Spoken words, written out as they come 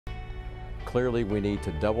clearly we need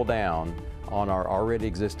to double down on our already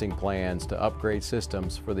existing plans to upgrade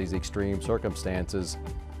systems for these extreme circumstances.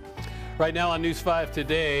 Right now on News 5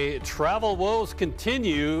 Today, travel woes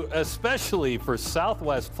continue, especially for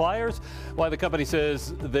Southwest flyers, why the company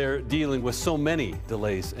says they're dealing with so many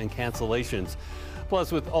delays and cancellations.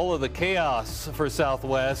 Plus, with all of the chaos for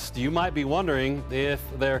Southwest, you might be wondering if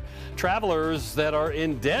they're travelers that are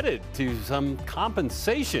indebted to some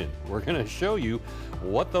compensation. We're going to show you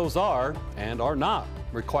what those are and are not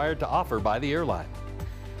required to offer by the airline.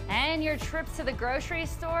 And your trips to the grocery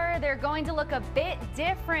store, they're going to look a bit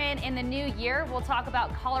different in the new year. We'll talk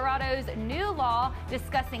about Colorado's new law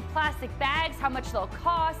discussing plastic bags, how much they'll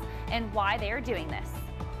cost, and why they are doing this.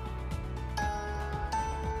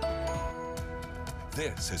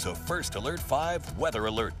 This is a First Alert 5 weather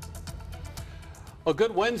alert. A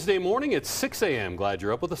good Wednesday morning at 6 a.m. Glad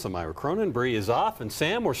you're up with us. I'm Ira Cronin. Bree is off. And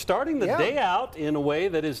Sam, we're starting the day out in a way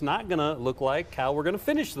that is not going to look like how we're going to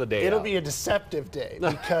finish the day It'll out. be a deceptive day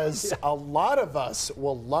because a lot of us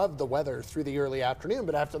will love the weather through the early afternoon.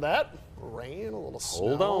 But after that, rain, a little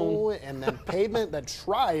snow, and then pavement that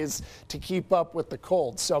tries to keep up with the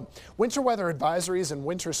cold. So winter weather advisories and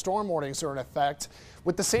winter storm warnings are in effect.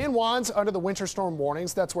 With the San Juans under the winter storm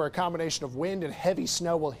warnings, that's where a combination of wind and heavy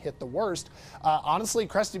snow will hit the worst. Honestly,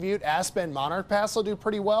 Crested Butte, Aspen, Monarch Pass will do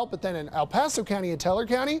pretty well, but then in El Paso County and Teller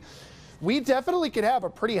County, we definitely could have a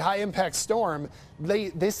pretty high impact storm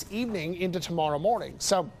this evening into tomorrow morning.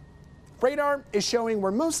 So radar is showing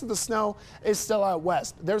where most of the snow is still out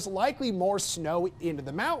west. There's likely more snow into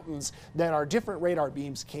the mountains that our different radar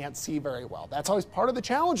beams can't see very well. That's always part of the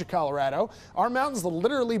challenge of Colorado. Our mountains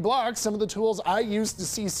literally block some of the tools I use to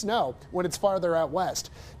see snow when it's farther out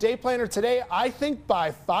west. Day planner today, I think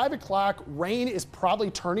by 5 o'clock, rain is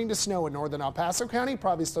probably turning to snow in northern El Paso County,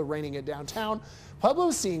 probably still raining it downtown.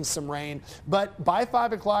 Pueblo's seeing some rain, but by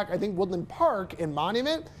 5 o'clock, I think Woodland Park and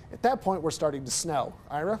Monument, at that point, we're starting to snow.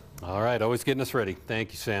 Ira? All right, always getting us ready.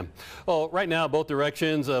 Thank you, Sam. Well, right now, both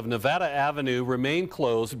directions of Nevada Avenue remain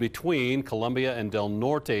closed between Columbia and Del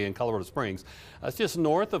Norte in Colorado Springs. That's just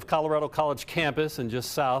north of Colorado College campus and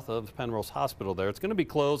just south of Penrose Hospital there. It's going to be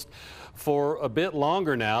closed for a bit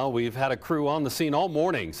longer now. We've had a crew on the scene all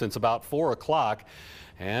morning since about 4 o'clock.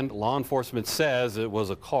 And law enforcement says it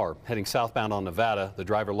was a car heading southbound on Nevada. The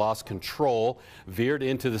driver lost control, veered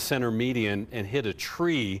into the center median and hit a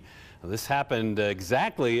tree. This happened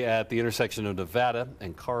exactly at the intersection of Nevada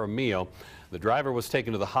and Caramillo. The driver was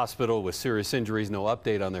taken to the hospital with serious injuries. No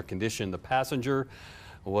update on their condition. The passenger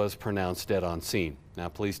was pronounced dead on scene. Now,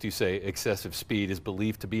 police do say excessive speed is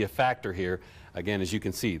believed to be a factor here. Again, as you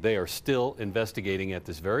can see, they are still investigating at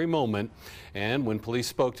this very moment. And when police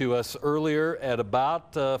spoke to us earlier at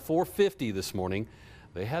about 4:50 this morning,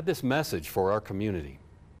 they had this message for our community.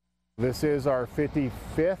 This is our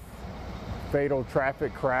 55th fatal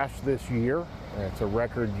traffic crash this year. It's a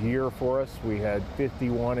record year for us. We had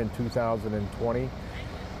 51 in 2020.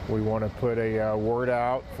 We want to put a word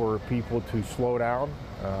out for people to slow down,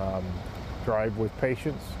 drive with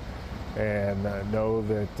patience, and know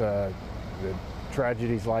that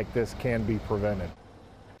tragedies like this can be prevented.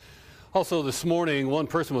 Also this morning, one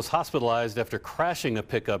person was hospitalized after crashing a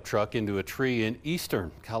pickup truck into a tree in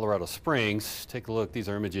eastern Colorado Springs. Take a look. These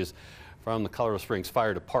are images from the Colorado Springs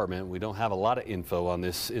Fire Department. We don't have a lot of info on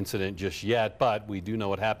this incident just yet, but we do know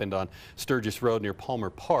what happened on Sturgis Road near Palmer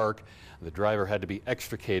Park. The driver had to be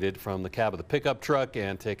extricated from the cab of the pickup truck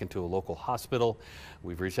and taken to a local hospital.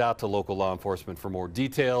 We've reached out to local law enforcement for more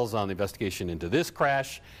details on the investigation into this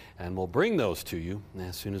crash, and we'll bring those to you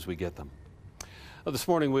as soon as we get them. This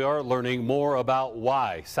morning we are learning more about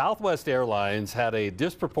why Southwest Airlines had a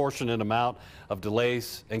disproportionate amount of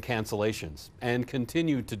delays and cancellations and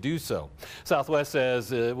continued to do so. Southwest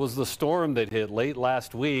says it was the storm that hit late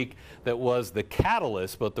last week that was the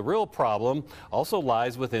catalyst, but the real problem also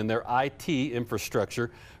lies within their IT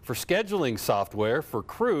infrastructure for scheduling software for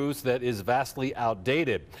crews that is vastly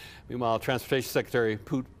outdated. Meanwhile, Transportation Secretary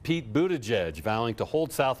Pete Buttigieg vowing to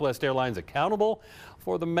hold Southwest Airlines accountable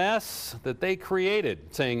for the mess that they created,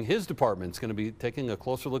 saying his department is going to be taking a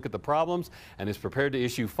closer look at the problems and is prepared to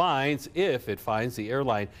issue fines if it finds the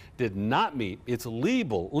airline did not meet its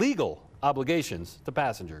legal obligations to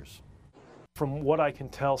passengers. From what I can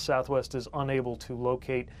tell, Southwest is unable to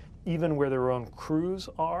locate even where their own crews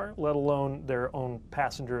are, let alone their own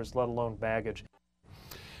passengers, let alone baggage.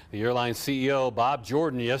 The airline CEO Bob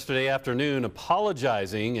Jordan yesterday afternoon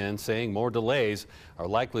apologizing and saying more delays are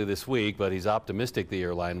likely this week, but he's optimistic the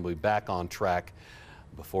airline will be back on track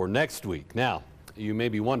before next week. Now, You may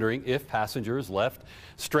be wondering if passengers left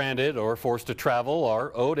stranded or forced to travel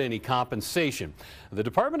are owed any compensation. The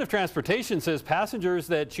Department of Transportation says passengers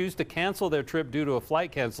that choose to cancel their trip due to a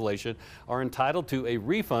flight cancellation are entitled to a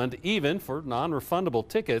refund, even for non-refundable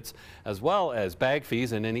tickets, as well as bag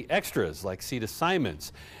fees and any extras like seat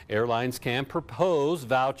assignments. Airlines can propose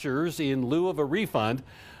vouchers in lieu of a refund,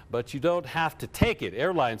 but you don't have to take it.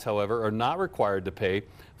 Airlines, however, are not required to pay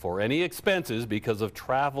for any expenses because of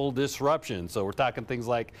travel disruption. So we're talking things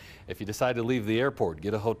like if you decide to leave the airport,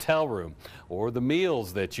 get a hotel room, or the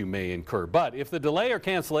meals that you may incur. But if the delay or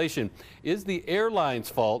cancellation is the airline's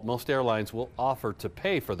fault, most airlines will offer to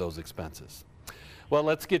pay for those expenses. Well,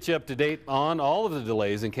 let's get you up to date on all of the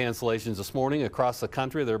delays and cancellations this morning across the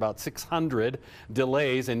country. There are about 600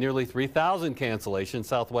 delays and nearly 3,000 cancellations.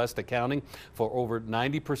 Southwest accounting for over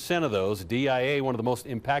 90% of those. DIA, one of the most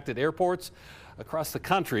impacted airports across the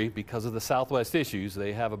country because of the Southwest issues.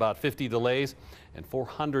 They have about 50 delays and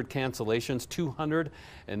 400 cancellations.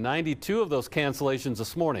 292 of those cancellations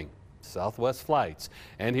this morning. Southwest flights.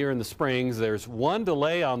 And here in the Springs, there's one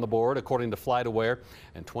delay on the board, according to FlightAware,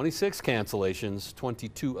 and 26 cancellations,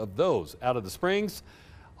 22 of those out of the Springs,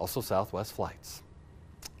 also Southwest flights.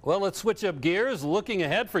 Well, let's switch up gears. Looking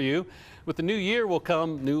ahead for you, with the new year will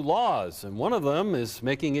come new laws, and one of them is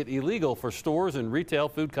making it illegal for stores and retail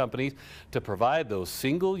food companies to provide those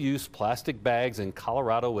single-use plastic bags in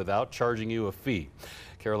Colorado without charging you a fee.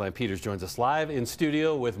 Caroline Peters joins us live in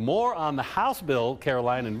studio with more on the House bill,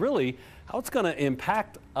 Caroline, and really how it's going to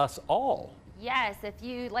impact us all. Yes, if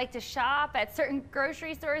you like to shop at certain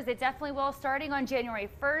grocery stores, it definitely will, starting on January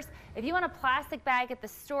 1st. If you want a plastic bag at the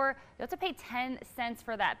store, you have to pay 10 cents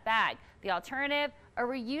for that bag. The alternative, a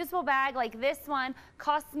reusable bag like this one,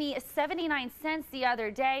 cost me 79 cents the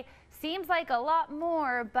other day. Seems like a lot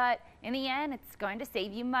more, but in the end, it's going to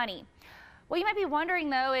save you money. What you might be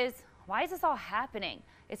wondering, though, is why is this all happening?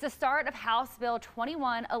 It's the start of House Bill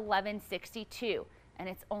 21-1162, and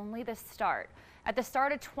it's only the start. At the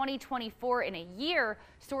start of 2024, in a year,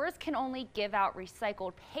 stores can only give out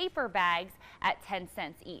recycled paper bags at 10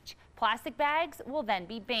 cents each. Plastic bags will then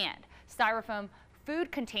be banned. Styrofoam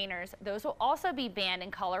food containers, those will also be banned in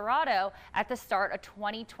Colorado at the start of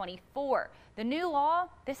 2024. The new law,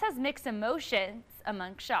 this has mixed emotions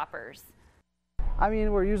among shoppers. I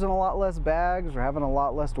mean, we're using a lot less bags, we're having a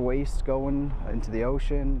lot less waste going into the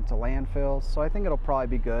ocean, into landfills, so I think it'll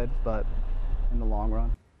probably be good, but in the long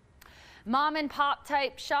run. Mom and pop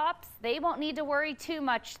type shops, they won't need to worry too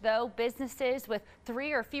much though. Businesses with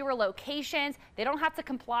 3 or fewer locations, they don't have to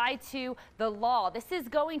comply to the law. This is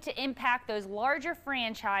going to impact those larger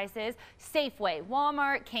franchises, Safeway,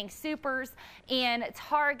 Walmart, King Soopers, and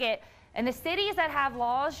Target. And the cities that have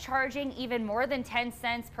laws charging even more than 10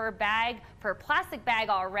 cents per bag, per plastic bag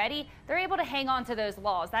already, they're able to hang on to those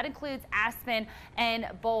laws. That includes Aspen and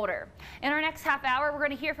Boulder. In our next half hour, we're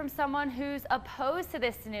going to hear from someone who's opposed to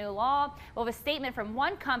this new law. We'll have a statement from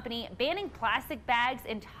one company banning plastic bags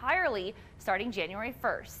entirely starting January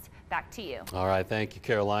 1st. Back to you. All right, thank you,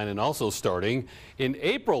 Caroline. And also starting in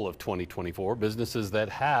April of 2024, businesses that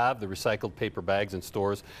have the recycled paper bags in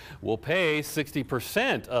stores will pay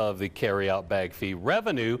 60% of the carry-out bag fee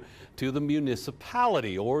revenue to the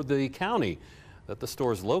municipality or the county that the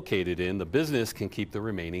store is located in. The business can keep the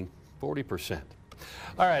remaining 40%.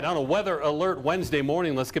 All right, on a weather alert Wednesday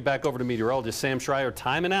morning, let's get back over to meteorologist Sam Schreier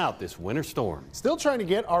timing out this winter storm. Still trying to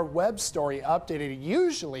get our web story updated.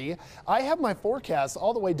 Usually, I have my forecast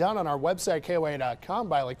all the way done on our website, KOAA.com,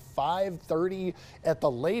 by like 5:30 at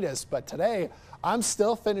the latest, but today, I'm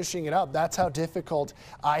still finishing it up. That's how difficult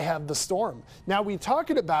I have the storm. Now, we're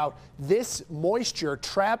talking about this moisture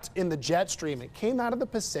trapped in the jet stream. It came out of the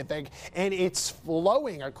Pacific, and it's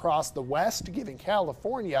flowing across the west, giving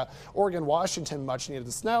California, Oregon, Washington much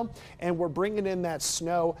needed snow, and we're bringing in that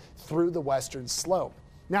snow through the western slope.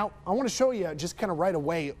 Now, I want to show you just kind of right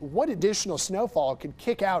away what additional snowfall could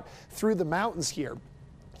kick out through the mountains here.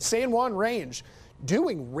 San Juan Range,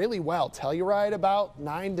 doing really well. Telluride about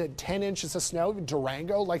 9 to 10 inches of snow.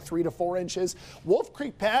 Durango like 3 to 4 inches. Wolf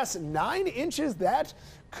Creek Pass 9 inches. That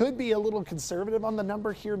could be a little conservative on the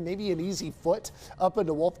number here. Maybe an easy foot up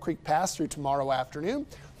into Wolf Creek Pass through tomorrow afternoon.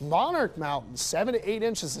 Monarch Mountain 7 to 8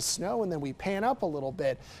 inches of snow, and then we pan up a little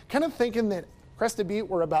bit. Kind of thinking that Crested Butte,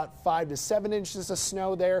 we're about 5 to 7 inches of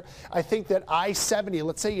snow there. I think that I-70,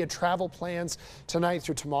 let's say you had travel plans tonight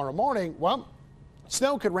through tomorrow morning, well,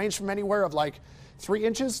 snow could range from anywhere of like 3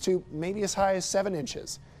 inches to maybe as high as 7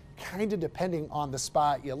 inches. kind of depending on the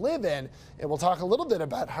spot you live in. And we'll talk a little bit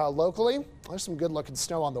about how locally there's some good looking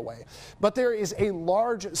snow on the way. But there is a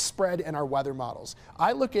large spread in our weather models.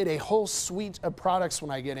 I look at a whole suite of products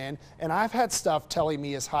when I get in, and I've had stuff telling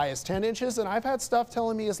me as high as 10 inches, and I've had stuff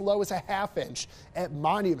telling me as low as a ½ inch at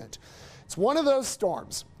Monument. It's one of those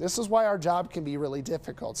storms. This is why our job can be really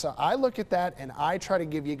difficult. So I look at that and I try to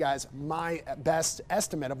give you guys my best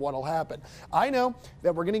estimate of what will happen. I know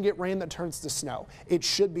that we're going to get rain that turns to snow. It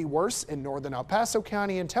should be worse in northern El Paso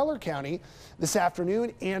County and Teller County this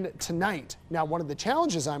afternoon and tonight. Now, one of the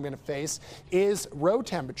challenges I'm going to face is road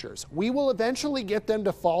temperatures. We will eventually get them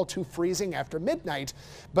to fall to freezing after midnight,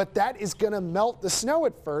 but that is going to melt the snow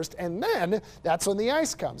at first, and then that's when the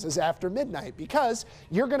ice comes, is after midnight, because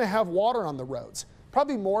you're going to have water on the roads.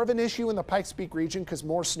 Probably more of an issue in the Pikes Peak region because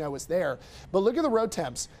more snow is there. But look at the road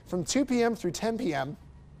temps from 2 p.m. through 10 p.m.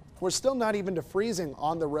 We're still not even to freezing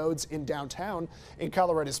on the roads in downtown in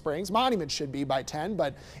Colorado Springs. Monument should be by 10,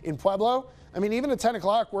 but in Pueblo, I mean, even at 10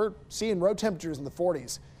 o'clock, we're seeing road temperatures in the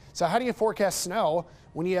 40s. So how do you forecast snow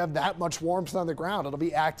when you have that much warmth on the ground? It'll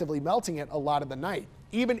be actively melting it a lot of the night.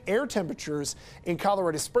 Even air temperatures in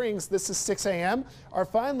Colorado Springs, this is 6 a.m., are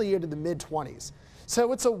finally into the mid-20s.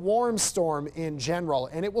 So it's a warm storm in general,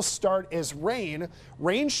 and it will start as rain.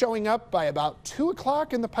 Rain showing up by about 2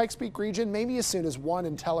 o'clock in the Pikes Peak region, maybe as soon as 1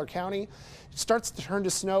 in Teller County. It starts to turn to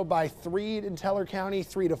snow by 3 in Teller County,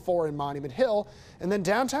 3 to 4 in Monument Hill. And then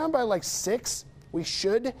downtown by like 6, we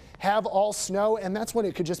should have all snow, and that's when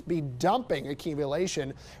it could just be dumping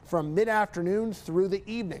accumulation from mid-afternoon through the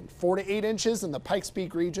evening. 4 to 8 inches in the Pikes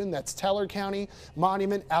Peak region, that's Teller County,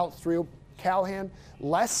 Monument out through Callahan.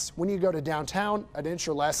 Less when you go to downtown, an inch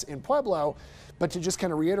or less in Pueblo. But to just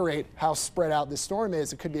kind of reiterate how spread out this storm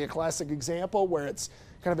is, it could be a classic example where it's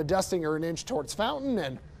kind of a dusting or an inch towards Fountain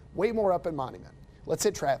and way more up in Monument. Let's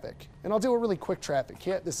hit traffic. And I'll do a really quick traffic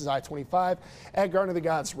hit. This is I-25 at Garden of the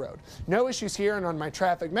Gods Road. No issues here, and on my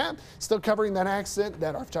traffic map, still covering that accident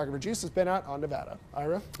that our photographer Juice has been out on Nevada.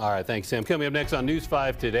 Ira? All right, thanks, Sam. Coming up next on News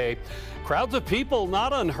 5 today, crowds of people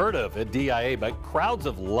not unheard of at DIA, but crowds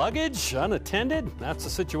of luggage unattended. That's the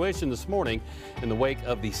situation this morning in the wake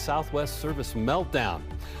of the Southwest service meltdown.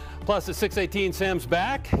 Plus, at 6:18, Sam's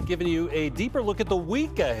back, giving you a deeper look at the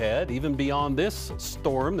week ahead, even beyond this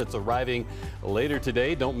storm that's arriving later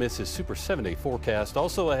today. Don't miss his Super 7-day forecast.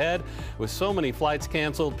 Also ahead, with so many flights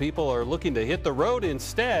canceled, people are looking to hit the road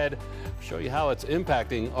instead. Show you how it's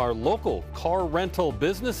impacting our local car rental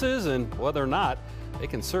businesses and whether or not they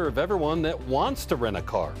can serve everyone that wants to rent a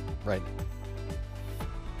car. Right.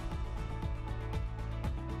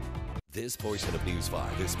 This portion of News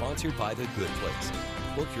 5 is sponsored by The Good Place.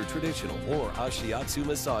 Book your traditional or Ashiatsu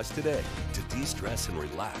massage today to de-stress and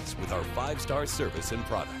relax with our 5-star service and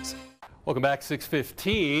products. Welcome back.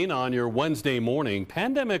 6:15 on your Wednesday morning.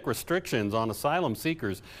 Pandemic restrictions on asylum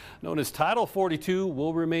seekers known as Title 42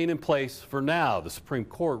 will remain in place for now. The Supreme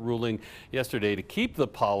Court ruling yesterday to keep the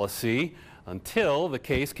policy until the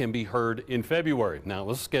case can be heard in February. Now, it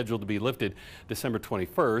was scheduled to be lifted December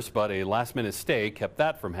 21st, but a last-minute stay kept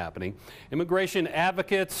that from happening. Immigration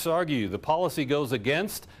advocates argue the policy goes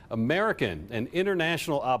against American and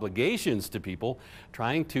international obligations to people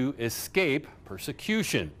trying to escape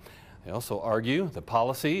persecution. They also argue the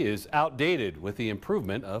policy is outdated with the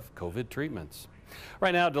improvement of COVID treatments.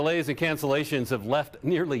 Right now, delays and cancellations have left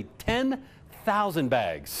nearly 10,000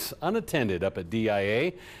 bags unattended up at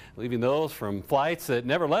DIA, leaving those from flights that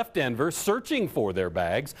never left Denver searching for their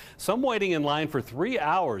bags, some waiting in line for 3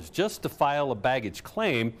 hours just to file a baggage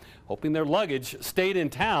claim, hoping their luggage stayed in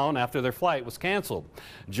town after their flight was canceled.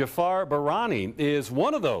 Jafar Barani is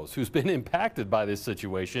one of those who's been impacted by this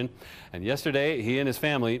situation, and yesterday he and his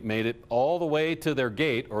family made it all the way to their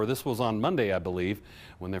gate, or this was on Monday, I believe,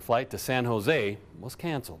 when their flight to San Jose was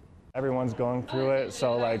canceled. Everyone's going through it,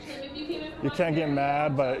 so like you can't get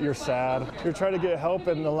mad, but you're sad. You're trying to get help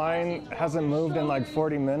and the line hasn't moved in like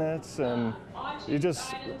 40 minutes and you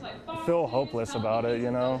just feel hopeless about it, you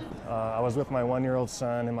know. I was with my 1-year-old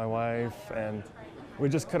son and my wife and we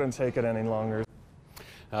just couldn't take it any longer.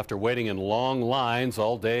 After waiting in long lines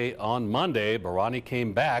all day on Monday, Barani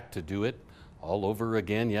came back to do it all over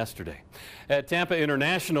again yesterday. At Tampa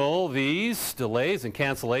International, these delays and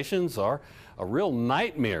cancellations are a real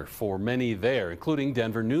nightmare for many there, including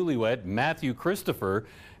Denver newlywed Matthew Christopher,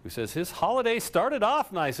 who says his holiday started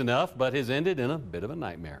off nice enough, but has ended in a bit of a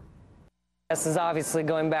nightmare. This is obviously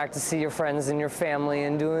going back to see your friends and your family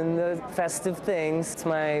and doing the festive things. It's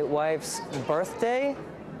my wife's birthday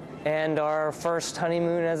and our first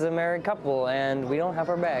honeymoon as a married couple, and we don't have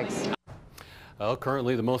our bags. Well,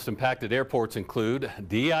 currently the most impacted airports include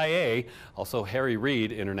DIA, also Harry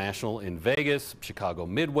Reid International in Vegas, Chicago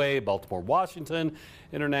Midway, Baltimore Washington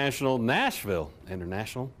International, Nashville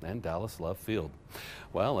International, and Dallas Love Field.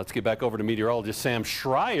 Well, let's get back over to meteorologist Sam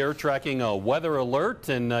Schreier tracking a weather alert,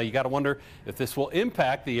 and you got to wonder if this will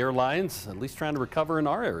impact the airlines, at least trying to recover in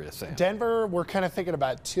our area, Sam. Denver, we're kind of thinking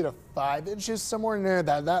about 2 to 5 inches, somewhere near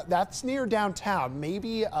that. That's near downtown,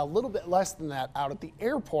 maybe a little bit less than that out at the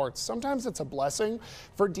airports. Sometimes it's a blessing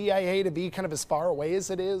for DIA to be kind of as far away as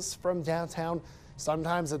it is from downtown.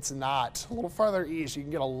 Sometimes it's not. A little farther east, you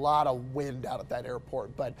can get a lot of wind out at that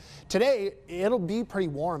airport. But today, it'll be pretty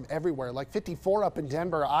warm everywhere, like 54 up in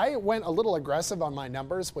Denver. I went a little aggressive on my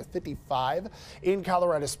numbers with 55 in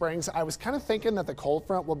Colorado Springs. I was kind of thinking that the cold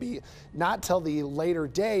front will be not till the later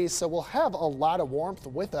days, so we'll have a lot of warmth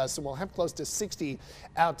with us, and we'll have close to 60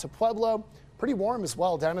 out to Pueblo. Pretty warm as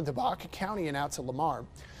well down in Baca County and out to Lamar.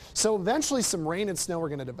 So eventually some rain and snow are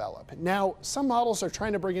going to develop. Now, some models are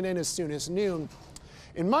trying to bring it in as soon as noon.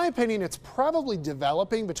 In my opinion, it's probably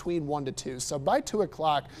developing between 1 to 2. So by 2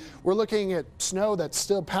 o'clock, we're looking at snow that's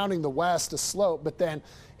still pounding the west, a slope, but then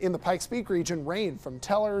in the Pikes Peak region, rain from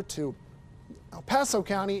Teller to El Paso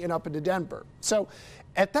County and up into Denver. So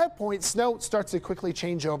at that point, snow starts to quickly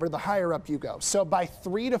change over the higher up you go. So by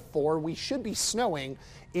 3 to 4, we should be snowing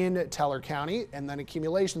in Teller County, and then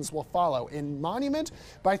accumulations will follow. In Monument,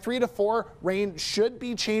 by 3 to 4, rain should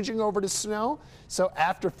be changing over to snow. So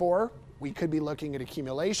after 4, we could be looking at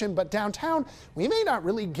accumulation, but downtown, we may not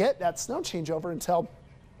really get that snow changeover until,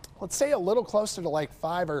 let's say, a little closer to like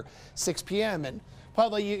 5 or 6 p.m. And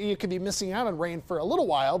probably you could be missing out on rain for a little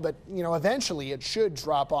while, but eventually it should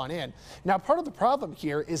drop on in. Now, part of the problem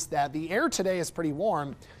here is that the air today is pretty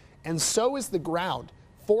warm, and so is the ground.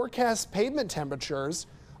 Forecast pavement temperatures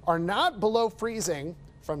are not below freezing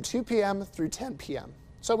from 2 p.m. through 10 p.m.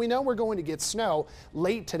 So we know we're going to get snow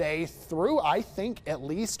late today through, I think, at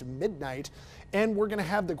least midnight, and we're going to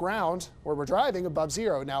have the ground where we're driving above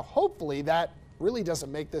zero. Now, hopefully that really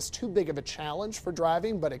doesn't make this too big of a challenge for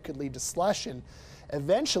driving, but it could lead to slush and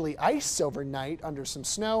eventually ice overnight under some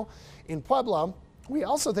snow. In Pueblo, we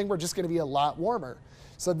also think we're just going to be a lot warmer.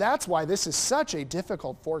 So that's why this is such a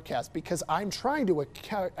difficult forecast, because I'm trying to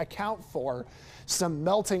account for some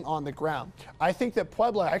melting on the ground. I think that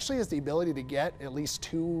Pueblo actually has the ability to get at least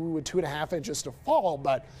 2.5 inches to fall,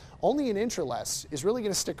 but only an inch or less is really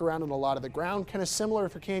going to stick around in a lot of the ground. Kind of similar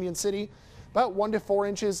for Canyon City, about 1 to 4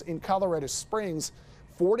 inches in Colorado Springs,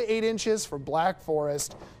 4 to 8 inches from Black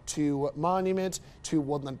Forest to Monument to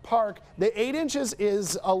Woodland Park. The 8 inches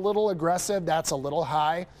is a little aggressive. That's a little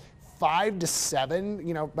high. 5 to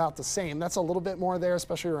 7, about the same. That's a little bit more there,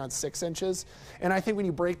 especially around 6 inches. And I think when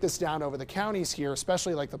you break this down over the counties here,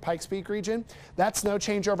 especially like the Pikes Peak region, that snow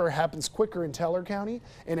changeover happens quicker in Teller County,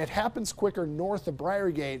 and it happens quicker north of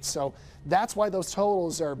Briargate. So that's why those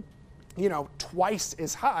totals are, twice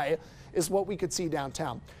as high as what we could see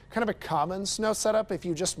downtown. Kind of a common snow setup. If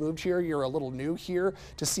you just moved here, you're a little new here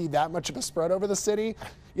to see that much of a spread over the city,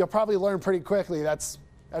 you'll probably learn pretty quickly that's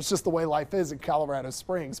just the way life is in Colorado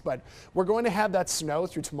Springs. But we're going to have that snow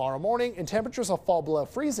through tomorrow morning, and temperatures will fall below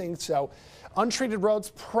freezing, so untreated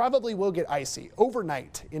roads probably will get icy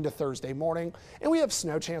overnight into Thursday morning, and we have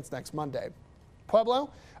snow chance next Monday. Pueblo,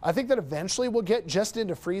 I think that eventually we'll get just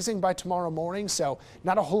into freezing by tomorrow morning, so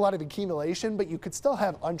not a whole lot of accumulation, but you could still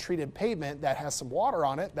have untreated pavement that has some water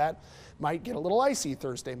on it that might get a little icy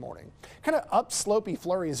Thursday morning. Kind of upslopey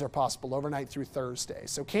flurries are possible overnight through Thursday.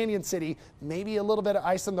 So Canyon City, maybe a little bit of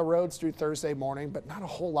ice on the roads through Thursday morning, but not a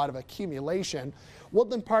whole lot of accumulation.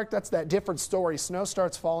 Woodland Park, that's that different story. Snow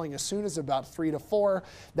starts falling as soon as about 3 to 4.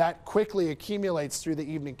 That quickly accumulates through the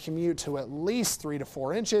evening commute to at least 3 to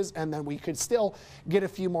 4 inches, and then we could still get a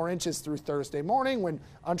few more inches through Thursday morning when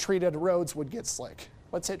untreated roads would get slick.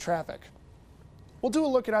 Let's hit traffic. We'll do a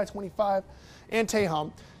look at I-25 and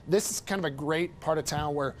Tejon. This is kind of a great part of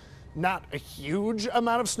town where not a huge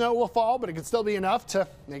amount of snow will fall, but it could still be enough to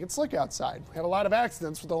make it slick outside. We had a lot of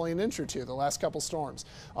accidents with only an inch or two the last couple storms.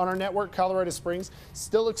 On our network, Colorado Springs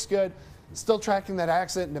still looks good. Still tracking that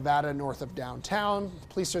accident in Nevada north of downtown.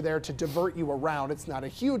 Police are there to divert you around. It's not a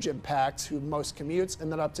huge impact to most commutes. And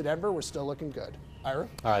then up to Denver, we're still looking good. Ira?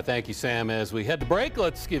 All right, thank you, Sam. As we head to break,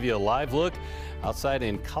 let's give you a live look outside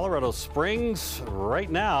in Colorado Springs right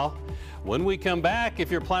now. When we come back,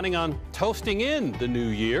 if you're planning on toasting in the new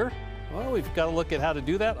year, well, we've got to look at how to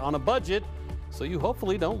do that on a budget so you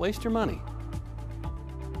hopefully don't waste your money.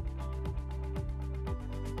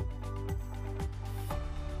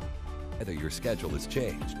 Whether your schedule has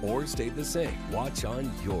changed or stayed the same, watch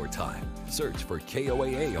on your time. Search for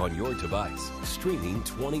KOAA on your device, streaming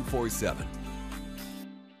 24/7.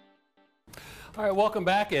 All All right, welcome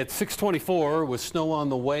back at 6:24 with snow on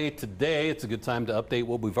the way today. It's a good time to update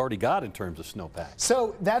what we've already got in terms of snowpack.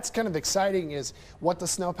 So that's kind of exciting, is what the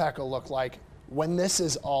snowpack will look like when this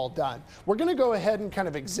is all done. We're going to go ahead and kind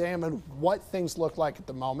of examine what things look like at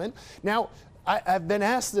the moment. Now, I've been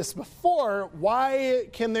asked this before, why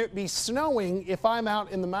can there be snowing if I'm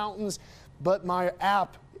out in the mountains, but my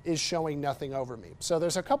app is showing nothing over me? So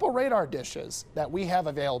there's a couple radar dishes that we have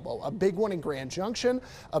available. A big one in Grand Junction,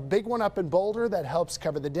 a big one up in Boulder that helps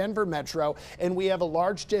cover the Denver metro, and we have a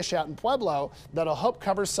large dish out in Pueblo that'll help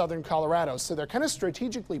cover southern Colorado. So they're kind of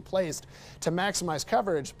strategically placed to maximize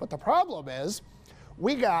coverage. But the problem is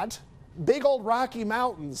we got big old Rocky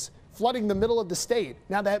Mountains flooding the middle of the state.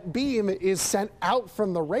 Now that beam is sent out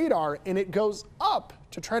from the radar and it goes up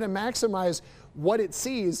to try to maximize what it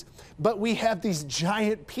sees, but we have these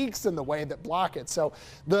giant peaks in the way that block it. So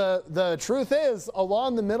the truth is,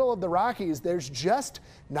 along the middle of the Rockies, there's just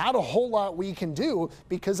not a whole lot we can do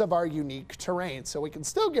because of our unique terrain. So we can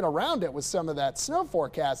still get around it with some of that snow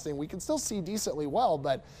forecasting. We can still see decently well,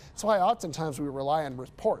 but that's why oftentimes we rely on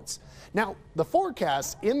reports. Now, the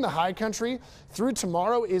forecast in the high country through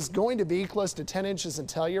tomorrow is going to be close to 10 inches in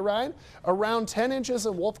Telluride, around 10 inches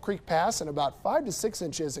in Wolf Creek Pass, and about 5 to 6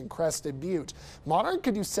 inches in Crested Butte. Modern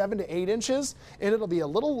could do 7 to 8 inches, and it'll be a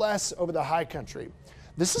little less over the high country.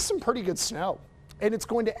 This is some pretty good snow, and it's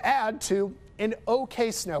going to add to an okay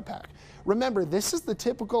snowpack. Remember, this is the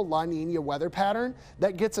typical La Nina weather pattern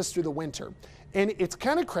that gets us through the winter. And it's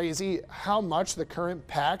kind of crazy how much the current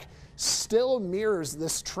pack still mirrors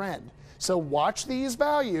this trend. So watch these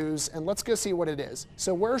values and let's go see what it is.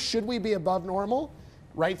 So where should we be above normal?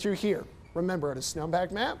 Right through here. Remember, at a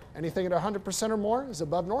snowpack map, anything at 100% or more is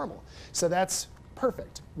above normal. So that's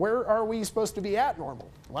perfect. Where are we supposed to be at normal?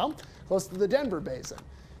 Well, close to the Denver Basin.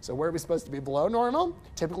 So where are we supposed to be below normal?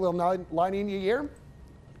 Typical La Nina year,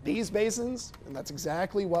 these basins, and that's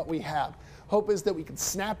exactly what we have. Hope is that we can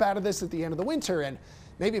snap out of this at the end of the winter and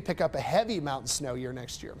maybe pick up a heavy mountain snow year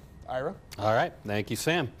next year. Ira? All right. Thank you,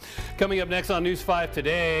 Sam. Coming up next on News 5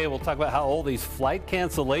 today, we'll talk about how all these flight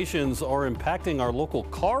cancellations are impacting our local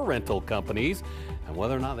car rental companies and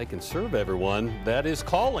whether or not they can serve everyone that is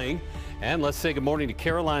calling. And let's say good morning to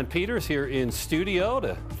Caroline Peters here in studio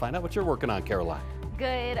to find out what you're working on, Caroline.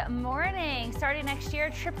 Good morning. Starting next year,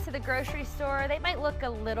 trips to the grocery store, they might look a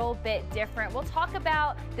little bit different. We'll talk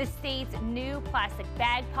about the state's new plastic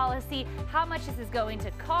bag policy, how much this is going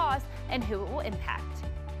to cost, and who it will impact.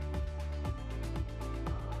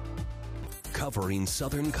 Covering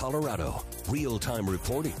Southern Colorado, real-time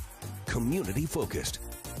reporting, community-focused,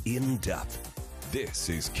 in-depth. This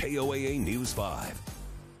is KOAA News 5.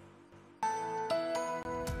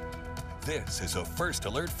 This is a First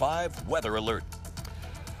Alert 5 weather alert.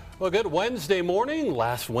 Well, good Wednesday morning,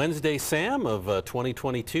 last Wednesday, Sam, of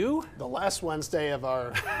 2022. The last Wednesday of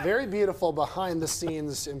our very beautiful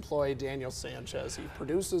behind-the-scenes employee, Daniel Sanchez. He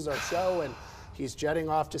produces our show, and he's jetting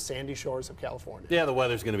off to sandy shores of California. Yeah, the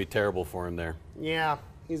weather's going to be terrible for him there. Yeah,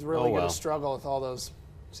 he's really going to struggle with all those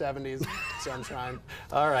 70s sunshine.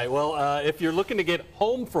 All right, well, if you're looking to get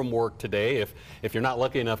home from work today, if you're not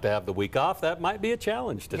lucky enough to have the week off, that might be a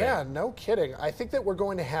challenge today. Yeah, no kidding. I think that we're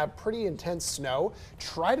going to have pretty intense snow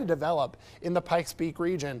try to develop in the Pikes Peak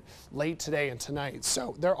region late today and tonight.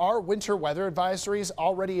 So there are winter weather advisories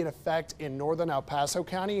already in effect in northern El Paso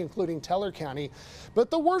County, including Teller County, but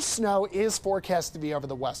the worst snow is forecast to be over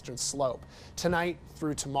the western slope tonight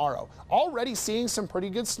through tomorrow. Already seeing some pretty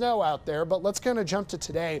good snow out there, but let's kind of jump to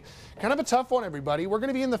today. Kind of a tough one, everybody. We're going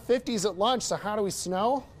to be in the 50s at lunch, so how do we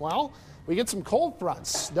snow? Well, we get some cold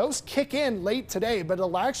fronts. Those kick in late today, but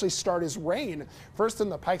it'll actually start as rain. First in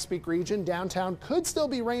the Pikes Peak region, downtown could still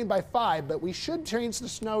be rain by 5, but we should change the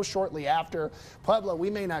snow shortly after. Pueblo, we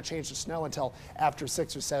may not change the snow until after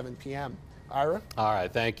 6 or 7 p.m. Ira? All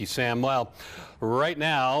right, thank you, Sam. Well,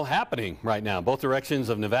 happening right now, both directions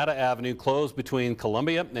of Nevada Avenue closed between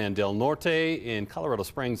Columbia and Del Norte in Colorado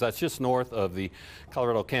Springs. That's just north of the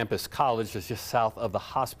Colorado Campus College. It's just south of the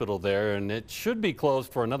hospital there, and it should be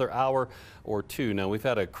closed for another hour or two. Now, we've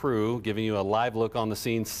had a crew giving you a live look on the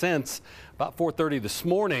scene since about 4:30 this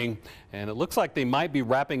morning, and it looks like they might be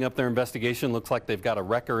wrapping up their investigation. Looks like they've got a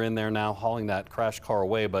wrecker in there now hauling that crash car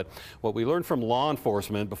away. But what we learned from law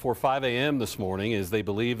enforcement before 5 a.m. this morning is they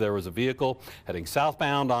believe there was a vehicle heading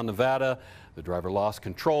southbound on Nevada. The driver lost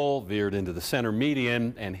control, veered into the center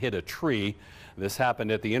median, and hit a tree. This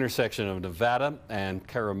happened at the intersection of Nevada and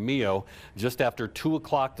Caramillo just after 2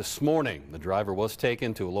 o'clock this morning. The driver was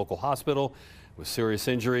taken to a local hospital with serious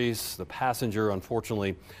injuries. The passenger,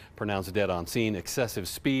 unfortunately, pronounced dead on scene. Excessive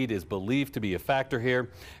speed is believed to be a factor here,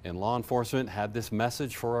 and law enforcement had this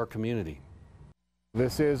message for our community.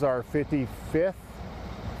 This is our 55th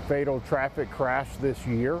fatal traffic crash this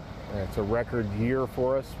year. It's a record year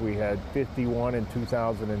for us. We had 51 in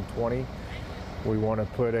 2020. We want to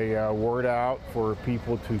put a word out for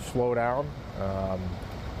people to slow down,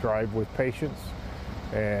 drive with patience,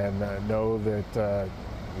 and know that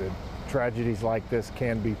tragedies like this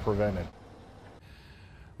can be prevented.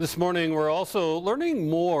 This morning, we're also learning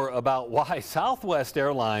more about why Southwest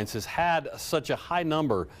Airlines has had such a high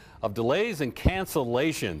number of delays and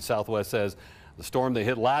cancellations. Southwest says the storm that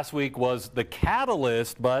hit last week was the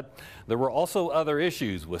catalyst, but there were also other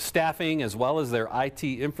issues with staffing as well as their IT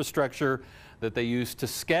infrastructure that they use to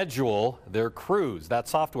schedule their crews. That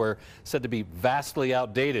software said to be vastly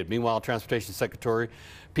outdated. Meanwhile, Transportation Secretary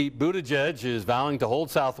Pete Buttigieg is vowing to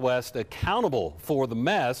hold Southwest accountable for the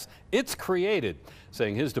mess it's created,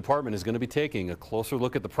 saying his department is going to be taking a closer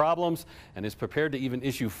look at the problems and is prepared to even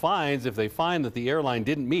issue fines if they find that the airline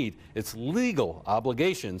didn't meet its legal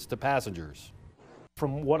obligations to passengers.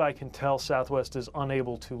 From what I can tell, Southwest is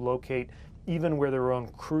unable to locate even where their own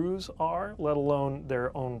crews are, let alone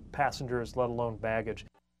their own passengers, let alone baggage.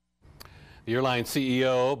 The airline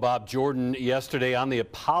CEO, Bob Jordan, yesterday on the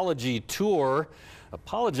apology tour,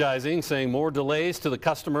 apologizing, saying more delays to the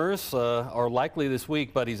customers are likely this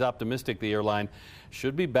week, but he's optimistic the airline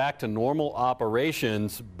should be back to normal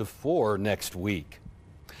operations before next week.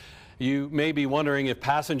 You may be wondering if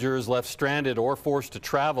passengers left stranded or forced to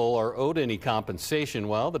travel are owed any compensation.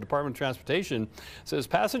 Well, the Department of Transportation says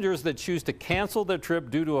passengers that choose to cancel their trip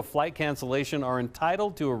due to a flight cancellation are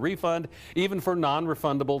entitled to a refund, even for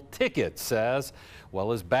non-refundable tickets, as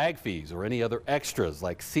well as bag fees or any other extras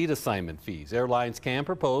like seat assignment fees. Airlines can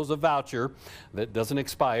propose a voucher that doesn't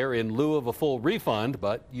expire in lieu of a full refund,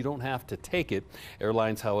 but you don't have to take it.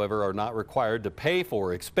 Airlines, however, are not required to pay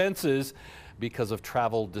for expenses because of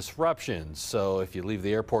travel disruptions. So if you leave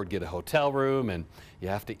the airport, get a hotel room, and you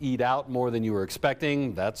have to eat out more than you were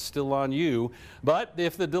expecting, that's still on you. But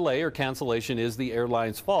if the delay or cancellation is the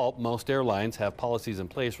airline's fault, most airlines have policies in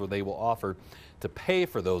place where they will offer to pay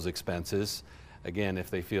for those expenses, again,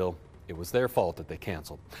 if they feel it was their fault that they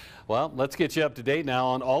canceled. Well, let's get you up to date now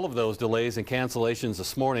on all of those delays and cancellations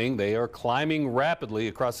this morning. They are climbing rapidly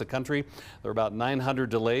across the country. There are about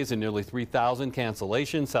 900 delays and nearly 3,000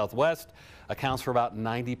 cancellations. Southwest accounts for about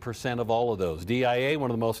 90% of all of those. DIA,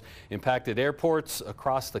 one of the most impacted airports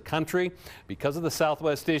across the country. Because of the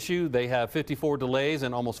Southwest issue, they have 54 delays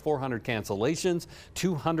and almost 400 cancellations.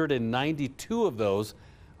 292 of those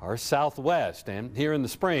are Southwest. And here in the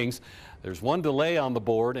Springs, there's one delay on the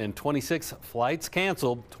board and 26 flights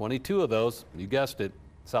canceled. 22 of those, you guessed it,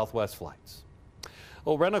 Southwest flights.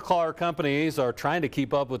 Well, rental car companies are trying to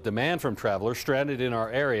keep up with demand from travelers stranded in our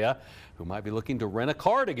area who might be looking to rent a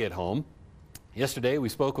car to get home. Yesterday, we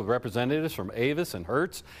spoke with representatives from Avis and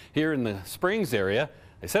Hertz here in the Springs area.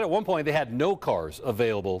 They said at one point they had no cars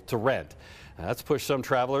available to rent. Now, that's pushed some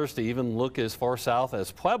travelers to even look as far south as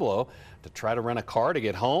Pueblo to try to rent a car to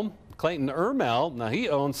get home. Clayton Ermel, now he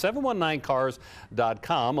owns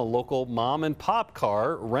 719cars.com, a local mom and pop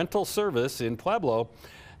car rental service in Pueblo.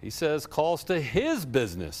 He says calls to his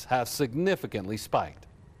business have significantly spiked.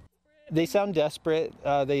 They sound desperate.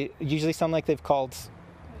 They usually sound like they've called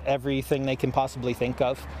everything they can possibly think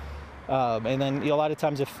of. And then a lot of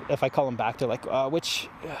times if I call them back, they're like, which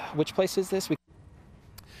place is this?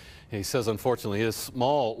 He says, unfortunately, his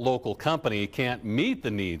small local company can't meet the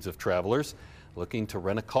needs of travelers looking to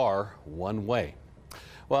rent a car one way.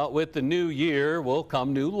 Well, with the new year will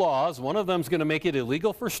come new laws. One of them is going to make it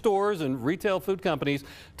illegal for stores and retail food companies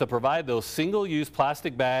to provide those single-use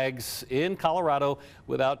plastic bags in Colorado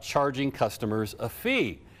without charging customers a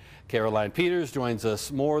fee. Caroline Peters joins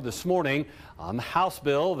us more this morning on the House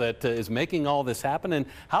bill that is making all this happen. And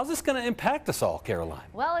how's this going to impact us all, Caroline?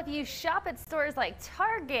 Well, if you shop at stores like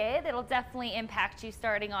Target, it'll definitely impact you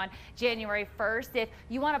starting on January 1st. If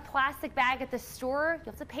you want a plastic bag at the store, you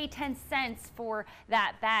have to pay 10 cents for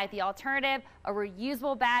that bag. The alternative, a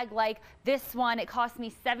reusable bag like this one, it cost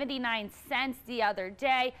me 79 cents the other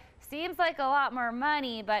day. Seems like a lot more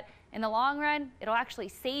money, but in the long run, it'll actually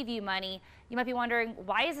save you money. You might be wondering,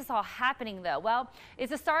 why is this all happening though? Well,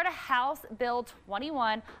 it's the start of House Bill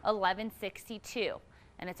 21-1162,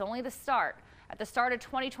 and it's only the start. At the start of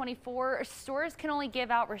 2024, stores can only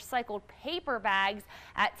give out recycled paper bags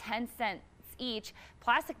at 10 cents each.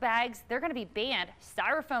 Plastic bags, they're going to be banned.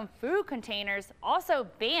 Styrofoam food containers also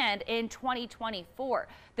banned in 2024.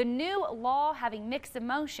 The new law having mixed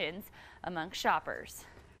emotions among shoppers.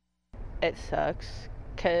 It sucks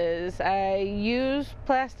because I use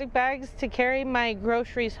plastic bags to carry my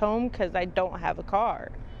groceries home because I don't have a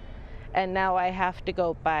car. And now I have to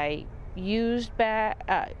go buy used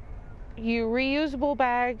you reusable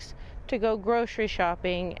bags to go grocery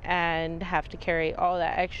shopping and have to carry all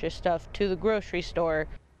that extra stuff to the grocery store.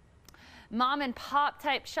 Mom and pop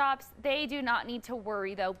type shops, they do not need to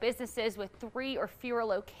worry though. Businesses with 3 or fewer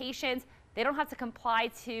locations, they don't have to comply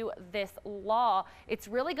to this law. It's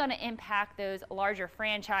really going to impact those larger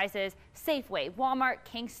franchises, Safeway, Walmart,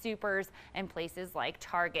 King Soopers, and places like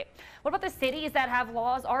Target. What about the cities that have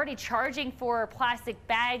laws already charging for plastic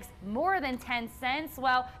bags more than 10 cents?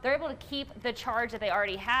 Well, they're able to keep the charge that they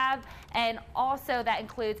already have, and also that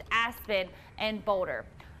includes Aspen and Boulder.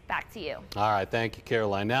 Back to you. All right, thank you,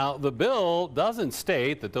 Caroline. Now, the bill doesn't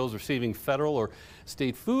state that those receiving federal or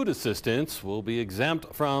state food assistance will be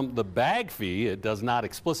exempt from the bag fee. It does not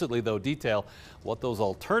explicitly, though, detail what those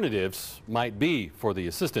alternatives might be for the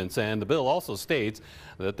assistance. And the bill also states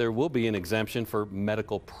that there will be an exemption for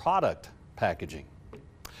medical product packaging.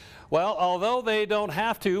 Well, although they don't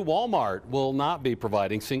have to, Walmart will not be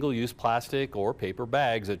providing single-use plastic or paper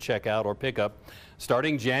bags at checkout or pickup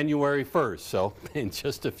starting January 1st, so in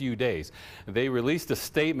just a few days. They released a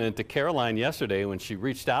statement to Caroline yesterday when she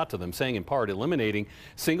reached out to them, saying in part, eliminating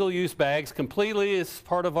single-use bags completely is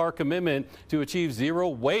part of our commitment to achieve zero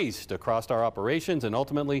waste across our operations and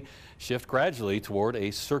ultimately shift gradually toward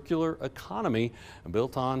a circular economy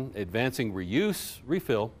built on advancing reuse,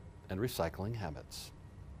 refill, and recycling habits.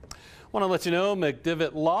 Want to let you know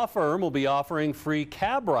McDivitt Law Firm will be offering free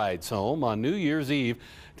cab rides home on New Year's Eve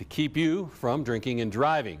to keep you from drinking and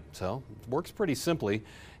driving. So it works pretty simply.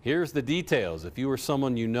 Here's the details. If you or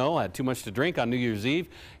someone you know had too much to drink on New Year's Eve,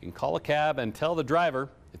 you can call a cab and tell the driver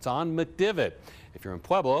it's on McDivitt. If you're in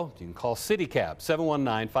Pueblo, you can call City Cab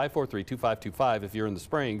 719-543-2525. If you're in the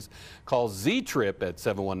Springs, call Z-Trip at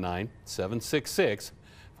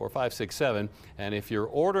 719-766-4567. And if you're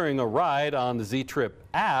ordering a ride on the Z-Trip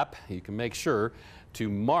app, you can make sure to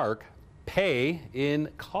mark pay in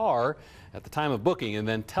car at the time of booking and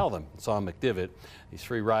then tell them it's on McDivitt. These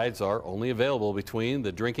free rides are only available between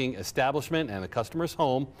the drinking establishment and the customer's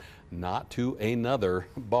home, not to another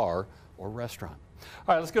bar or restaurant.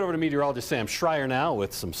 All right, let's get over to meteorologist Sam Schreier now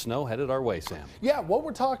with some snow headed our way, Sam. Yeah, what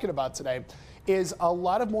we're talking about today is a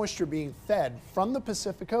lot of moisture being fed from the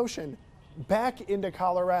Pacific Ocean back into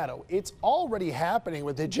Colorado. It's already happening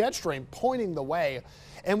with the jet stream pointing the way,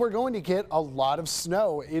 and we're going to get a lot of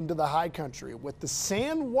snow into the high country with the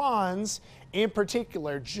San Juans in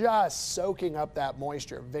particular just soaking up that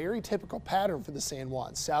moisture. Very typical pattern for the San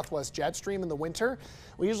Juans. Southwest jet stream in the winter,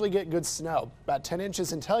 we usually get good snow. About 10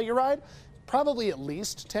 inches in Telluride, probably at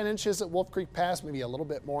least 10 inches at Wolf Creek Pass, maybe a little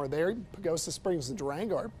bit more there. Pagosa Springs and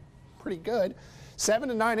Durango are pretty good. 7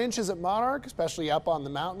 to 9 inches at Monarch, especially up on the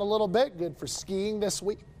mountain a little bit. Good for skiing this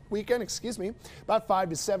weekend. About 5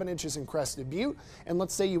 to 7 inches in Crested Butte. And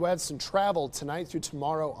let's say you had some travel tonight through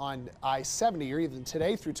tomorrow on I-70 or even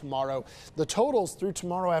today through tomorrow. The totals through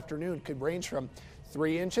tomorrow afternoon could range from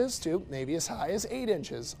 3 inches to maybe as high as 8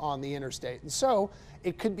 inches on the interstate. And so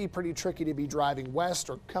it could be pretty tricky to be driving west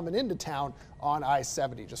or coming into town on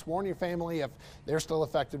I-70. Just warn your family if they're still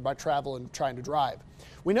affected by travel and trying to drive.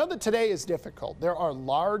 We know that today is difficult. There are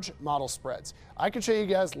large model spreads. I could show you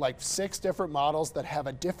guys like 6 different models that have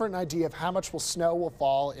a different idea of how much snow will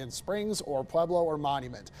fall in Springs or Pueblo or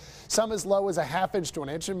Monument. Some as low as a ½ inch to 1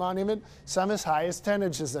 inch in Monument, some as high as 10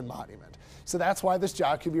 inches in Monument. So that's why this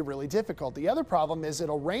job could be really difficult. The other problem is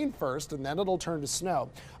it'll rain first and then it'll turn to snow.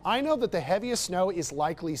 I know that the heaviest snow is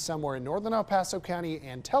likely somewhere in northern El Paso County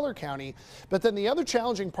and Teller County, but then the other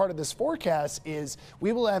challenging part of this forecast is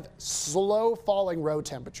we will have slow falling road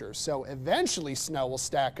temperatures. So eventually snow will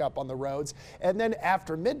stack up on the roads, and then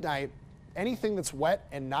after midnight, anything that's wet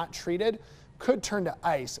and not treated could turn to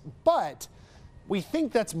ice. But we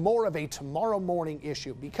think that's more of a tomorrow morning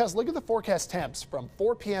issue because look at the forecast temps from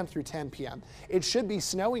 4 p.m. through 10 p.m. It should be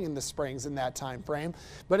snowing in the Springs in that time frame,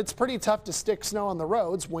 but it's pretty tough to stick snow on the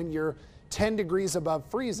roads when you're 10 degrees above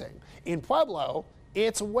freezing. In Pueblo,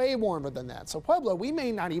 it's way warmer than that. So Pueblo, we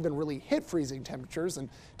may not even really hit freezing temperatures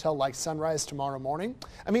until like sunrise tomorrow morning.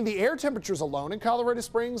 I mean, the air temperatures alone in Colorado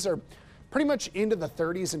Springs are pretty much into the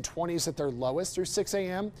 30s and 20s at their lowest through 6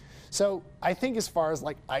 a.m. So I think as far as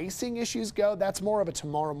like icing issues go, that's more of a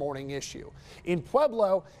tomorrow morning issue. In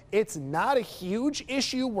Pueblo, it's not a huge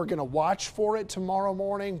issue. We're going to watch for it tomorrow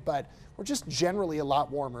morning, but we're just generally a lot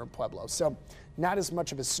warmer in Pueblo. So not as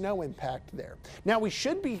much of a snow impact there. Now we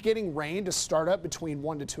should be getting rain to start up between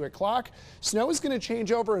 1 to 2 o'clock. Snow is going to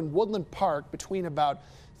change over in Woodland Park between about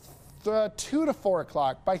 2 to 4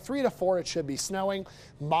 o'clock. By 3 to 4, it should be snowing.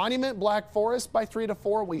 Monument, Black Forest, by 3 to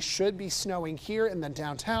 4, we should be snowing here. And then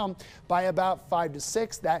downtown, by about 5 to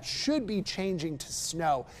 6, that should be changing to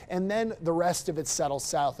snow. And then the rest of it settles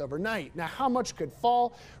south overnight. Now, how much could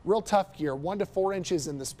fall? Real tough here. 1 to 4 inches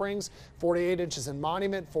in the Springs, 4 to 8 inches in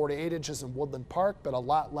Monument, 4 to 8 inches in Woodland Park, but a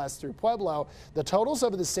lot less through Pueblo. The totals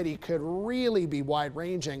over the city could really be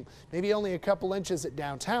wide-ranging. Maybe only a couple inches at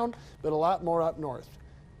downtown, but a lot more up north.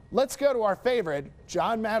 Let's go to our favorite,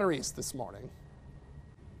 John Matarese, this morning.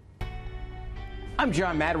 I'm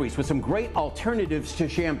John Matarese with some great alternatives to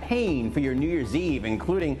champagne for your New Year's Eve,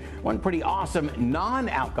 including one pretty awesome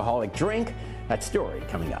non-alcoholic drink. That story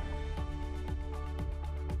coming up.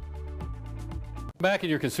 Back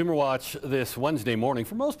in your Consumer Watch this Wednesday morning.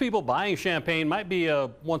 For most people, buying champagne might be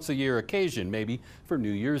a once-a-year occasion, maybe for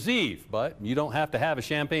New Year's Eve. But you don't have to have a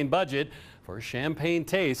champagne budget for a champagne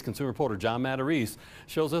taste. Consumer reporter John Matarese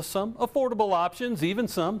shows us some affordable options, even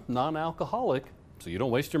some non-alcoholic, so you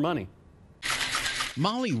don't waste your money.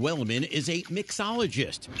 Molly Wellman is a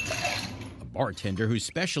mixologist, a bartender who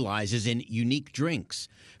specializes in unique drinks.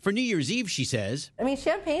 For New Year's Eve, she says, I mean,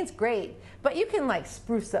 champagne's great, but you can like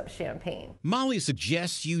spruce up champagne. Molly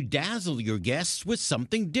suggests you dazzle your guests with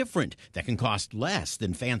something different that can cost less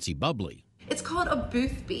than fancy bubbly. It's called a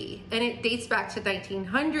Boothby, and it dates back to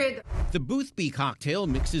 1900. The Boothby cocktail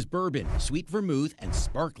mixes bourbon, sweet vermouth, and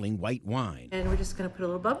sparkling white wine. And we're just going to put a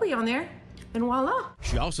little bubbly on there, and voila.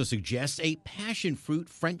 She also suggests a passion fruit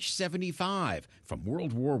French 75 from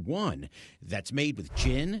World War I that's made with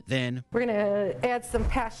gin, then we're going to add some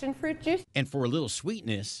passion fruit juice. And for a little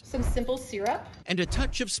sweetness, some simple syrup. And a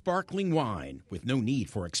touch of sparkling wine with no need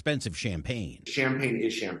for expensive champagne. Champagne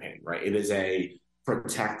is champagne, right? It is a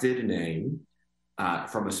protected name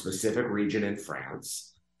from a specific region in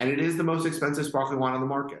France, and it is the most expensive sparkling wine on the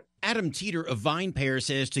market. Adam Teeter of Vine Pair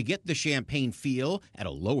says to get the champagne feel at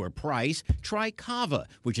a lower price, try Cava,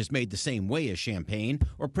 which is made the same way as champagne,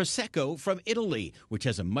 or Prosecco from Italy, which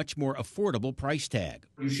has a much more affordable price tag.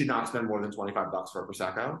 You should not spend more than $25 for a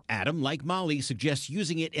Prosecco. Adam, like Molly, suggests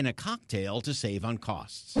using it in a cocktail to save on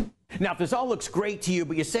costs. Now, if this all looks great to you,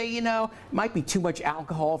 but you say, you know, it might be too much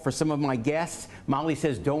alcohol for some of my guests, Molly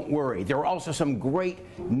says don't worry. There are also some great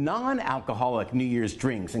non-alcoholic New Year's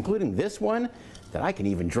drinks, including this one that I can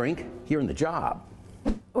even drink here in the job.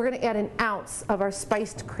 We're going to add 1 ounce of our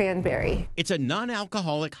spiced cranberry. It's a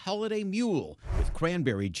non-alcoholic holiday mule with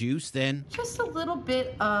cranberry juice, then just a little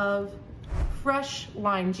bit of fresh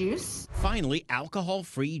lime juice. Finally,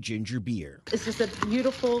 alcohol-free ginger beer. It's just a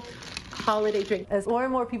beautiful holiday drink. As more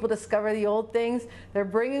and more people discover the old things, they're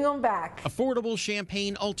bringing them back. Affordable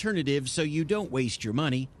champagne alternatives so you don't waste your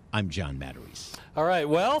money. I'm John Matarese. All right,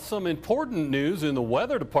 well, some important news in the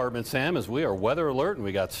weather department, Sam, as we are weather alert and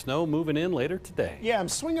we got snow moving in later today. Yeah, I'm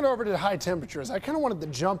swinging over to high temperatures. I kind of wanted to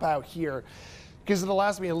jump out here because it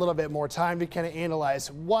allows me a little bit more time to kind of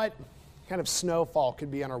analyze what kind of snowfall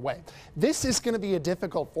could be on our way. This is going to be a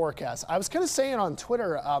difficult forecast. I was kind of saying on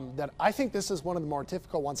Twitter that I think this is one of the more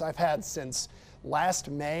difficult ones I've had since last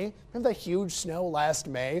May. Remember that huge snow last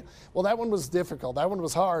May? Well, that one was difficult. That one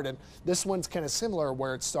was hard, and this one's kind of similar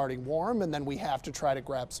where it's starting warm and then we have to try to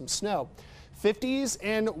grab some snow. 50s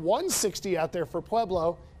and 160 out there for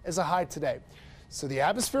Pueblo as a high today. So the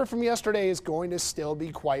atmosphere from yesterday is going to still be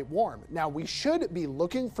quite warm. Now, we should be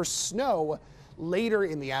looking for snow later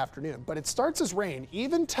in the afternoon, but it starts as rain.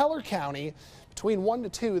 Even Teller County, between 1 to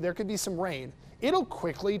 2, there could be some rain. It'll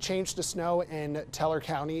quickly change to snow in Teller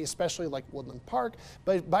County, especially like Woodland Park,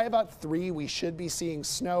 but by about 3, we should be seeing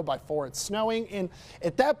snow. By 4, it's snowing, and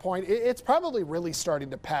at that point, it's probably really starting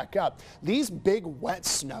to pack up. These big wet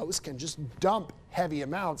snows can just dump heavy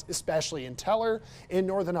amounts, especially in Teller, in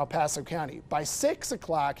northern El Paso County. By 6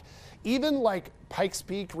 o'clock, even like Pikes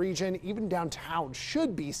Peak region, even downtown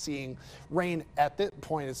should be seeing rain. At that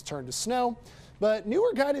point, it's turned to snow. But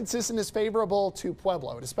newer guidance isn't as favorable to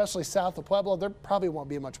Pueblo, and especially south of Pueblo, there probably won't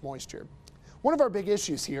be much moisture. One of our big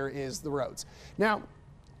issues here is the roads. Now,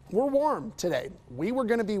 we're warm today. We were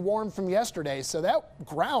going to be warm from yesterday, so that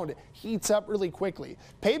ground heats up really quickly.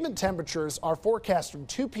 Pavement temperatures are forecast from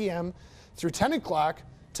 2 p.m. through 10 o'clock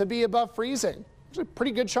to be above freezing. There's a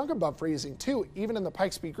pretty good chunk above freezing, too, even in the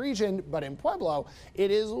Pikes Peak region, but in Pueblo, it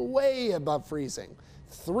is way above freezing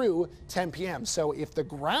through 10 p.m. So if the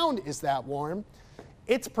ground is that warm,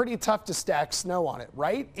 it's pretty tough to stack snow on it,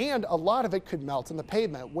 right? And a lot of it could melt in the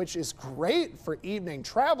pavement, which is great for evening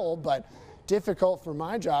travel, but difficult for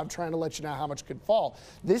my job trying to let you know how much could fall.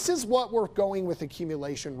 This is what we're going with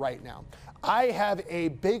accumulation right now. I have a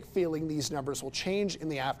big feeling these numbers will change in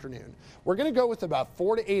the afternoon. We're going to go with about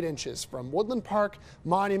 4 to 8 inches from Woodland Park,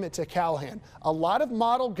 Monument to Callahan. A lot of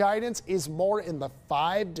model guidance is more in the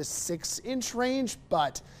 5 to 6 inch range,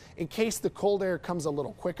 but in case the cold air comes a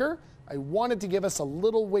little quicker, I wanted to give us a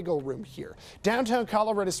little wiggle room here. Downtown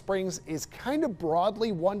Colorado Springs is kind of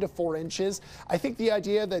broadly 1 to 4 inches. I think the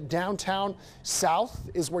idea that downtown south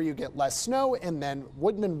is where you get less snow, and then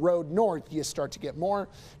Woodman Road north, you start to get more.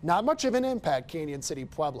 Not much of an impact, Canyon City,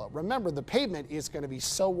 Pueblo. Remember, the pavement is going to be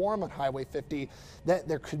so warm on Highway 50 that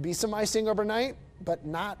there could be some icing overnight, but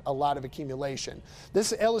not a lot of accumulation.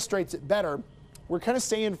 This illustrates it better. We're kind of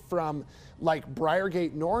saying from like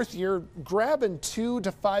Briargate North, you're grabbing 2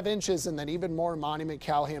 to 5 inches, and then even more Monument,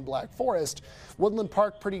 Callahan, Black Forest. Woodland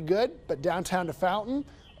Park, pretty good, but downtown to Fountain,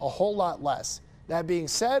 a whole lot less. That being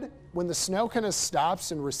said, when the snow kind of stops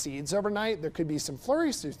and recedes overnight, there could be some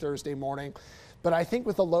flurries through Thursday morning. But I think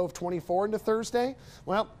with a low of 24 into Thursday,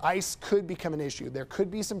 well, ice could become an issue. There could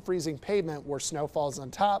be some freezing pavement where snow falls on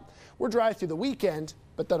top. We're dry through the weekend,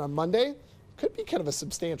 but then on Monday, could be kind of a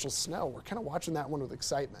substantial snow. We're kind of watching that one with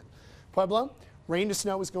excitement. Pueblo, rain to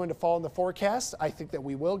snow is going to fall in the forecast. I think that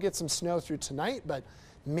we will get some snow through tonight, but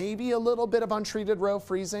maybe a little bit of untreated roads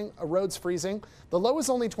freezing. The low is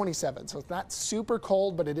only 27, so it's not super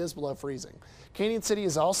cold, but it is below freezing. Canyon City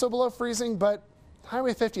is also below freezing, but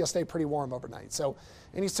Highway 50 will stay pretty warm overnight. So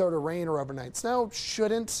any sort of rain or overnight snow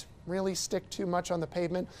shouldn't really stick too much on the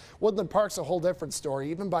pavement. Woodland Park's a whole different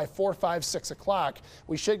story. Even by 4, 5, 6 o'clock,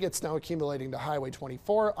 we should get snow accumulating to Highway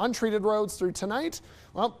 24. Untreated roads through tonight,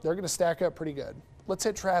 well, they're going to stack up pretty good. Let's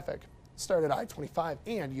hit traffic. Start at I-25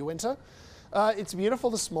 and Uinta. It's beautiful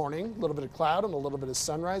this morning, a little bit of cloud and a little bit of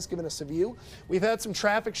sunrise giving us a view. We've had some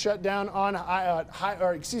traffic shut down on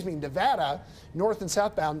Nevada, north and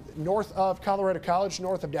southbound, north of Colorado College,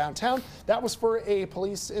 north of downtown. That was for a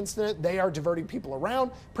police incident. They are diverting people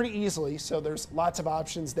around pretty easily, so there's lots of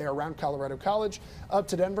options there around Colorado College. Up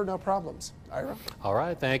to Denver, no problems. Ira? All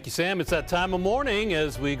right, thank you, Sam. It's that time of morning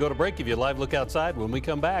as we go to break. Give you a live look outside. When we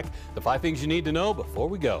come back, the 5 things you need to know before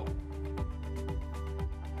we go.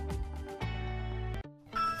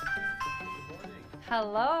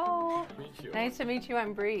 Hello. Nice to meet you.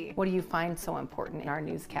 I'm Bree. What do you find so important in our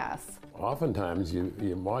newscasts? Oftentimes you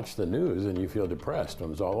watch the news and you feel depressed when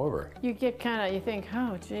it's all over. You get you think,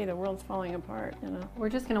 oh, gee, the world's falling apart, you know. We're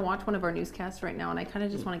just going to watch one of our newscasts right now, and I kind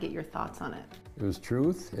of just want to get your thoughts on it. It was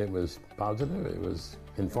truth, it was positive, it was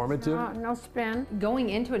informative. No spin.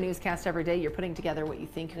 Going into a newscast every day, you're putting together what you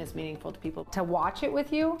think is meaningful to people. To watch it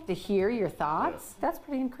with you, to hear your thoughts, that's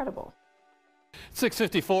pretty incredible.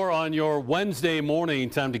 6:54 on your Wednesday morning.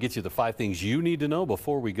 Time to get you the 5 things you need to know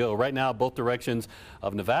before we go. Right now, both directions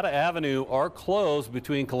of Nevada Avenue are closed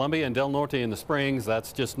between Columbia and Del Norte in the Springs.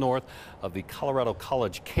 That's just north of the Colorado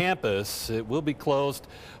College campus. It will be closed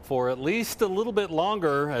for at least a little bit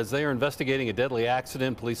longer as they are investigating a deadly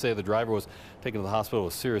accident. Police say the driver was taken to the hospital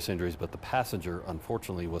with serious injuries, but the passenger,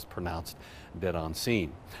 unfortunately, was pronounced dead on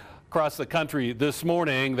scene. Across the country this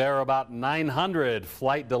morning, there are about 900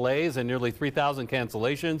 flight delays and nearly 3,000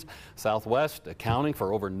 cancellations. Southwest accounting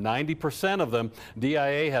for over 90% of them.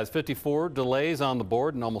 DIA has 54 delays on the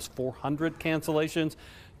board and almost 400 cancellations.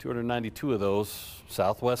 292 of those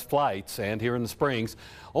Southwest flights, and here in the Springs,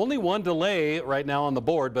 only 1 delay right now on the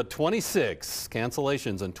board, but 26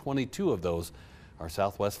 cancellations, and 22 of those are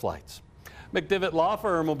Southwest flights. McDivitt Law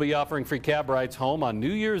Firm will be offering free cab rides home on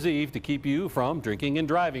New Year's Eve to keep you from drinking and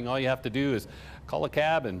driving. All you have to do is call a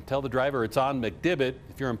cab and tell the driver it's on McDivitt.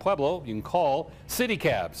 If you're in Pueblo, you can call City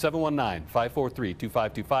Cab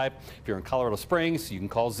 719-543-2525. If you're in Colorado Springs, you can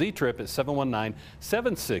call Z-Trip at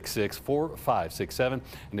 719-766-4567.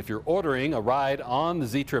 And if you're ordering a ride on the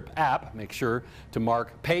Z-Trip app, make sure to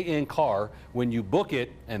mark Pay in Car when you book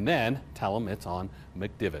it, and then tell them it's on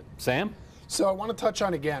McDivitt. Sam? So I want to touch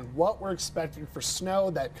on again what we're expecting for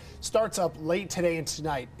snow that starts up late today and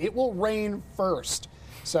tonight. It will rain first.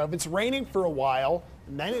 So if it's raining for a while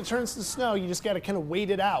and then it turns to snow, you just got to kind of wait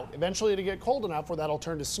it out. Eventually it'll get cold enough where that'll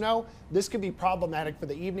turn to snow. This could be problematic for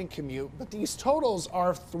the evening commute, but these totals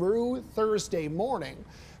are through Thursday morning.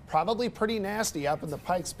 Probably pretty nasty up in the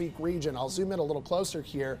Pikes Peak region. I'll zoom in a little closer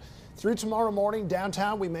here. Through tomorrow morning,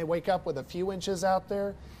 downtown, we may wake up with a few inches out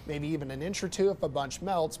there, maybe even an inch or two if a bunch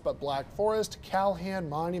melts, but Black Forest, Callahan,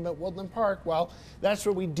 Monument, Woodland Park, well, that's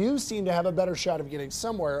where we do seem to have a better shot of getting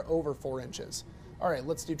somewhere over 4 inches. All right,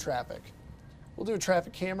 let's do traffic. We'll do a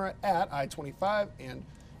traffic camera at I-25 and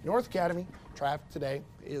North Academy, traffic today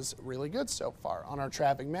is really good so far. On our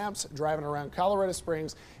traffic maps, driving around Colorado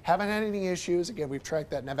Springs, haven't had any issues. Again, we've tracked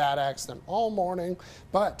that Nevada accident all morning,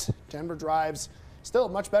 but Denver drives, still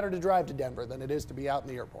much better to drive to Denver than it is to be out in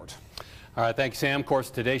the airport. All right, thank you, Sam. Of course,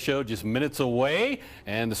 today's show just minutes away,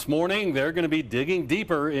 and this morning they're going to be digging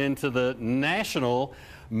deeper into the national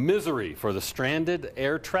misery for the stranded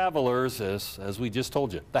air travelers, as we just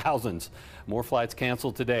told you, thousands. More flights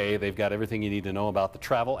canceled today. They've got everything you need to know about the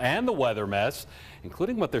travel and the weather mess,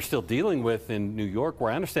 including what they're still dealing with in New York,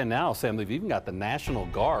 where I understand now, Sam, they've even got the National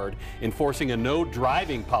Guard enforcing a no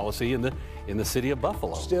driving policy in the city of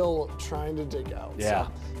Buffalo. Still trying to dig out. Yeah.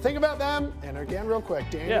 So think about them, and again, real quick,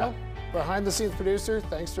 Daniel. Yeah. Behind the scenes producer,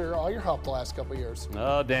 thanks for all your help the last couple of years.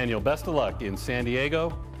 Daniel, best of luck in San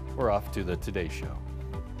Diego. We're off to the Today Show.